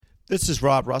This is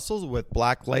Rob Russell with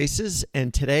Black Laces,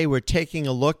 and today we're taking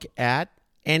a look at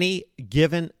any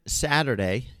given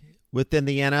Saturday within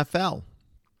the NFL.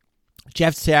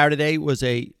 Jeff Saturday was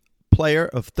a player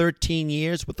of 13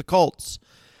 years with the Colts,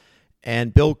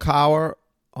 and Bill Cowher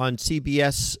on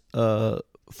CBS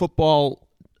football,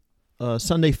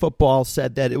 Sunday Football,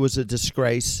 said that it was a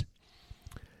disgrace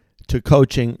to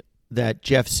coaching that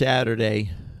Jeff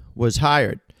Saturday was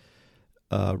hired.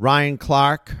 Ryan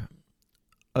Clark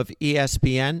of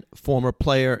ESPN, former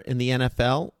player in the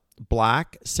NFL,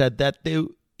 black, said that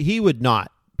he would not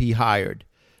be hired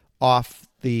off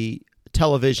the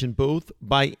television booth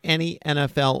by any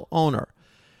NFL owner.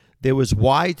 There was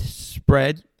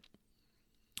widespread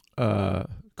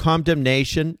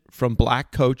condemnation from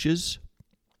black coaches,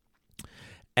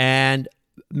 and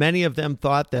many of them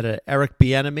thought that Eric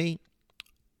Bieniemy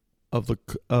of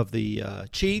the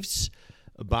Chiefs,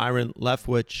 Byron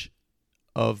Leftwich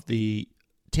of the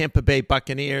Tampa Bay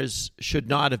Buccaneers should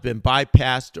not have been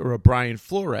bypassed, or a Brian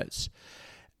Flores.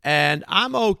 And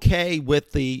I'm okay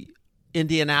with the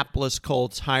Indianapolis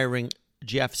Colts hiring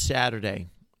Jeff Saturday.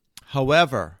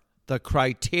 However, the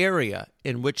criteria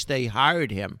in which they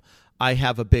hired him, I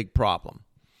have a big problem.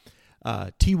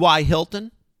 T.Y.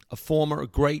 Hilton, a former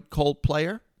great Colt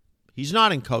player, he's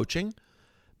not in coaching,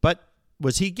 but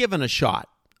was he given a shot?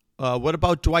 What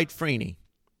about Dwight Freeney?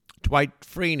 Dwight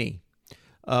Freeney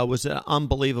was an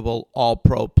unbelievable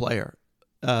all-pro player.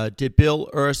 Did Bill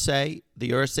Irsay, the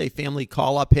Irsay family,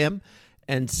 call up him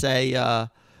and say,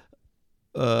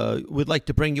 we'd like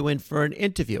to bring you in for an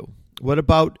interview? What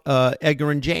about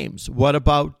Edgar and James? What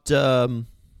about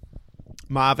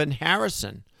Marvin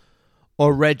Harrison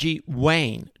or Reggie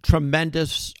Wayne?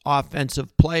 Tremendous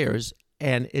offensive players,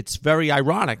 and it's very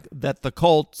ironic that the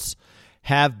Colts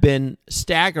have been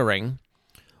staggering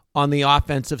on the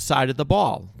offensive side of the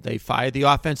ball. They fired the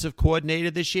offensive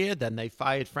coordinator this year. Then they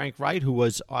fired Frank Wright, who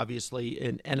was obviously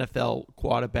an NFL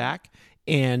quarterback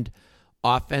and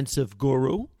offensive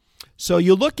guru. So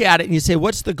you look at it and you say,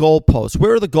 what's the goalpost?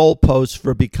 Where are the goalposts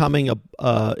for becoming,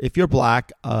 if you're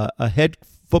black, a head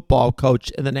football coach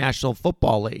in the National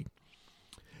Football League?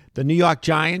 The New York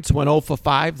Giants went 0 for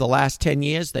 5 the last 10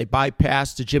 years. They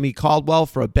bypassed a Jimmy Caldwell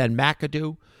for a Ben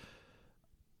McAdoo,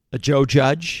 a Joe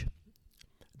Judge.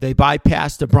 They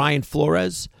bypassed a Brian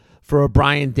Flores for a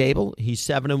Brian Dable. He's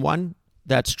 7-1.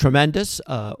 That's tremendous.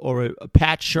 Or a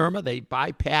Pat Shermer. They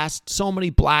bypassed so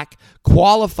many black,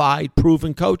 qualified,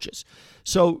 proven coaches.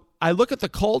 So I look at the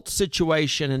Colts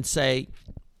situation and say,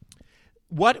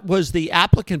 what was the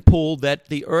applicant pool that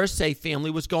the Irsay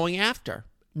family was going after?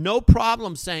 No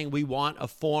problem saying we want a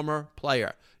former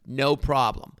player. No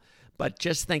problem. But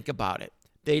just think about it.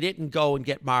 They didn't go and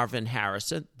get Marvin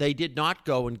Harrison. They did not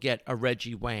go and get a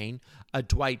Reggie Wayne, a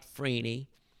Dwight Freeney,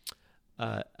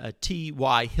 a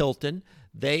T.Y. Hilton.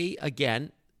 They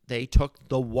took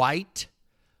the white,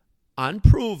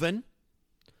 unproven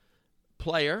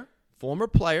player, former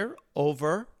player,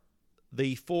 over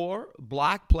the 4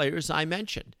 black players I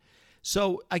mentioned.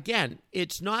 So, again,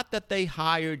 it's not that they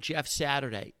hired Jeff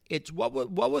Saturday. It's what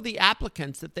were the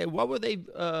applicants what were they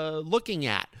looking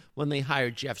at when they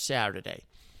hired Jeff Saturday?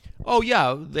 Oh,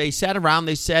 yeah, they sat around,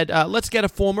 they said, let's get a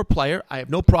former player. I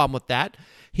have no problem with that.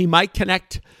 He might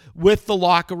connect with the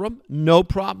locker room. No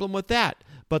problem with that.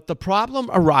 But the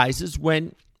problem arises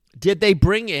when did they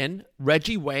bring in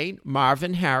Reggie Wayne,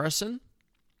 Marvin Harrison,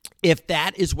 if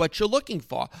that is what you're looking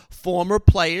for? Former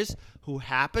players who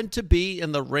happen to be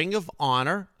in the Ring of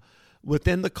Honor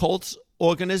within the Colts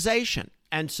organization.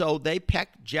 And so they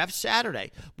picked Jeff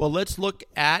Saturday. Well, let's look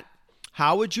at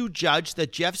how would you judge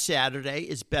that Jeff Saturday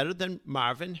is better than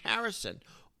Marvin Harrison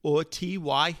or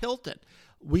T.Y. Hilton?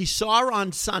 We saw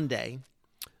on Sunday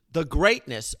the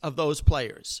greatness of those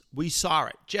players. We saw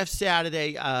it. Jeff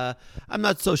Saturday, I'm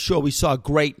not so sure we saw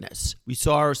greatness. We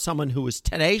saw someone who was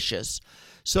tenacious.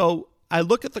 So I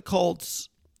look at the Colts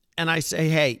and I say,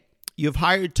 hey, you've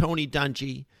hired Tony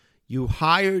Dungy. You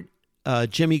hired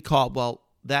Jimmy Caldwell.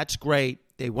 That's great.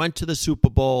 They went to the Super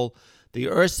Bowl. The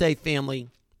Irsay family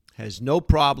has no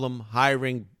problem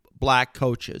hiring black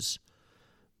coaches,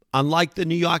 unlike the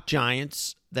New York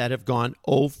Giants that have gone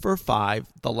 0 for 5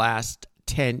 the last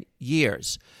 10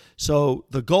 years. So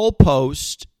the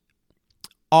goalposts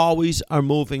always are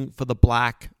moving for the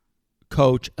black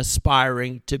coach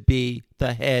aspiring to be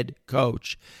the head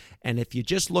coach. And if you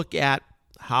just look at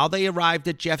how they arrived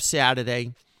at Jeff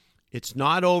Saturday, it's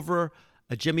not over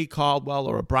a Jimmy Caldwell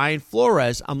or a Brian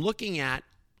Flores. I'm looking at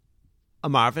a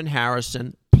Marvin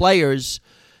Harrison, players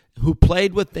who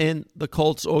played within the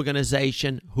Colts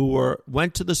organization, who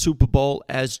went to the Super Bowl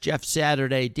as Jeff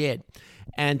Saturday did.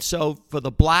 And so for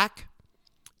the black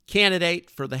candidate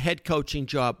for the head coaching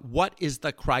job, what is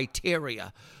the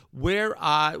criteria?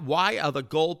 Why are the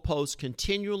goalposts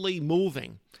continually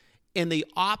moving in the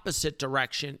opposite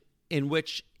direction, in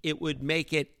which it would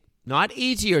make it not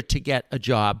easier to get a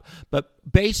job, but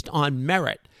based on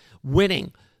merit,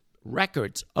 winning,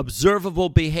 records, observable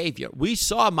behavior? We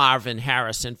saw Marvin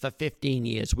Harrison for 15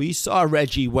 years. We saw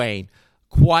Reggie Wayne,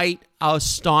 quite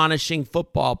astonishing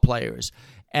football players.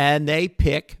 And they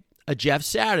pick a Jeff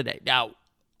Saturday. Now,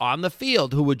 on the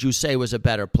field, who would you say was a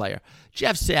better player?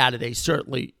 Jeff Saturday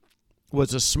certainly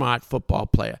was a smart football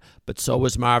player, but so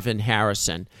was Marvin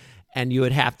Harrison. And you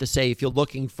would have to say, if you're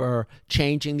looking for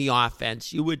changing the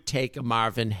offense, you would take a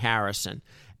Marvin Harrison.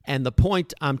 And the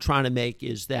point I'm trying to make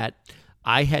is that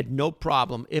I had no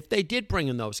problem if they did bring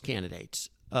in those candidates,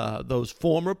 those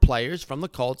former players from the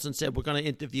Colts, and said, we're going to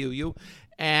interview you,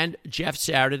 and Jeff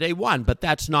Saturday won. But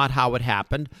that's not how it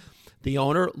happened. The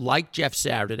owner liked Jeff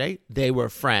Saturday. They were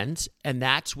friends, and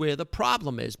that's where the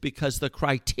problem is, because the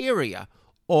criteria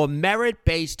or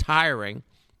merit-based hiring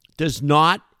does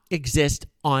not exist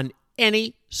on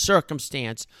any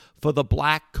circumstance for the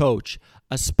black coach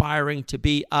aspiring to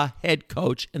be a head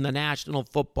coach in the National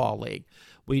Football League.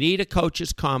 We need a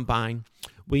coach's combine.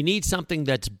 We need something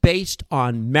that's based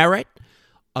on merit,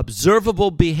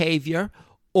 observable behavior,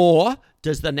 or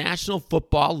does the National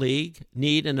Football League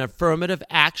need an affirmative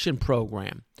action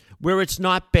program where it's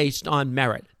not based on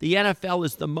merit? The NFL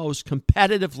is the most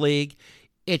competitive league.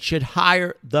 It should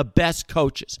hire the best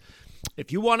coaches.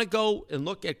 If you want to go and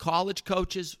look at college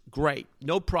coaches, great,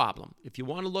 no problem. If you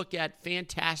want to look at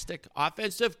fantastic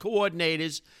offensive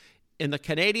coordinators in the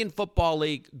Canadian Football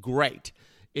League, great.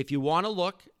 If you want to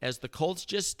look, as the Colts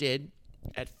just did,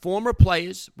 at former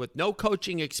players with no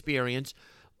coaching experience,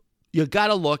 you got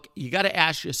to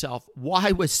ask yourself,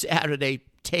 why was Saturday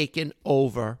taken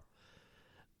over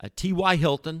a T.Y.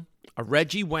 Hilton, a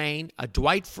Reggie Wayne, a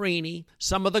Dwight Freeney,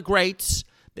 some of the greats?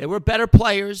 They were better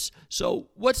players. So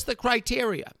what's the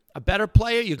criteria? A better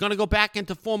player? You're going to go back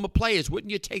into former players.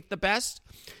 Wouldn't you take the best?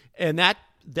 And that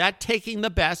taking the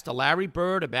best, a Larry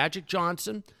Bird, a Magic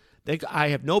Johnson, I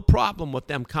have no problem with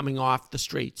them coming off the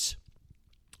streets.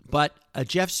 But a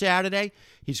Jeff Saturday,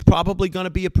 he's probably going to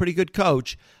be a pretty good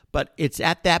coach, but it's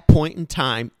at that point in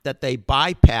time that they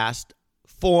bypassed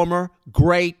former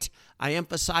great, I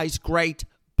emphasize great,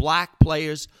 black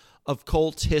players of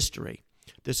Colts history.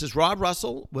 This is Rob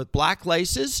Russell with Black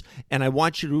Laces, and I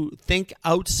want you to think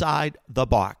outside the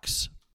box.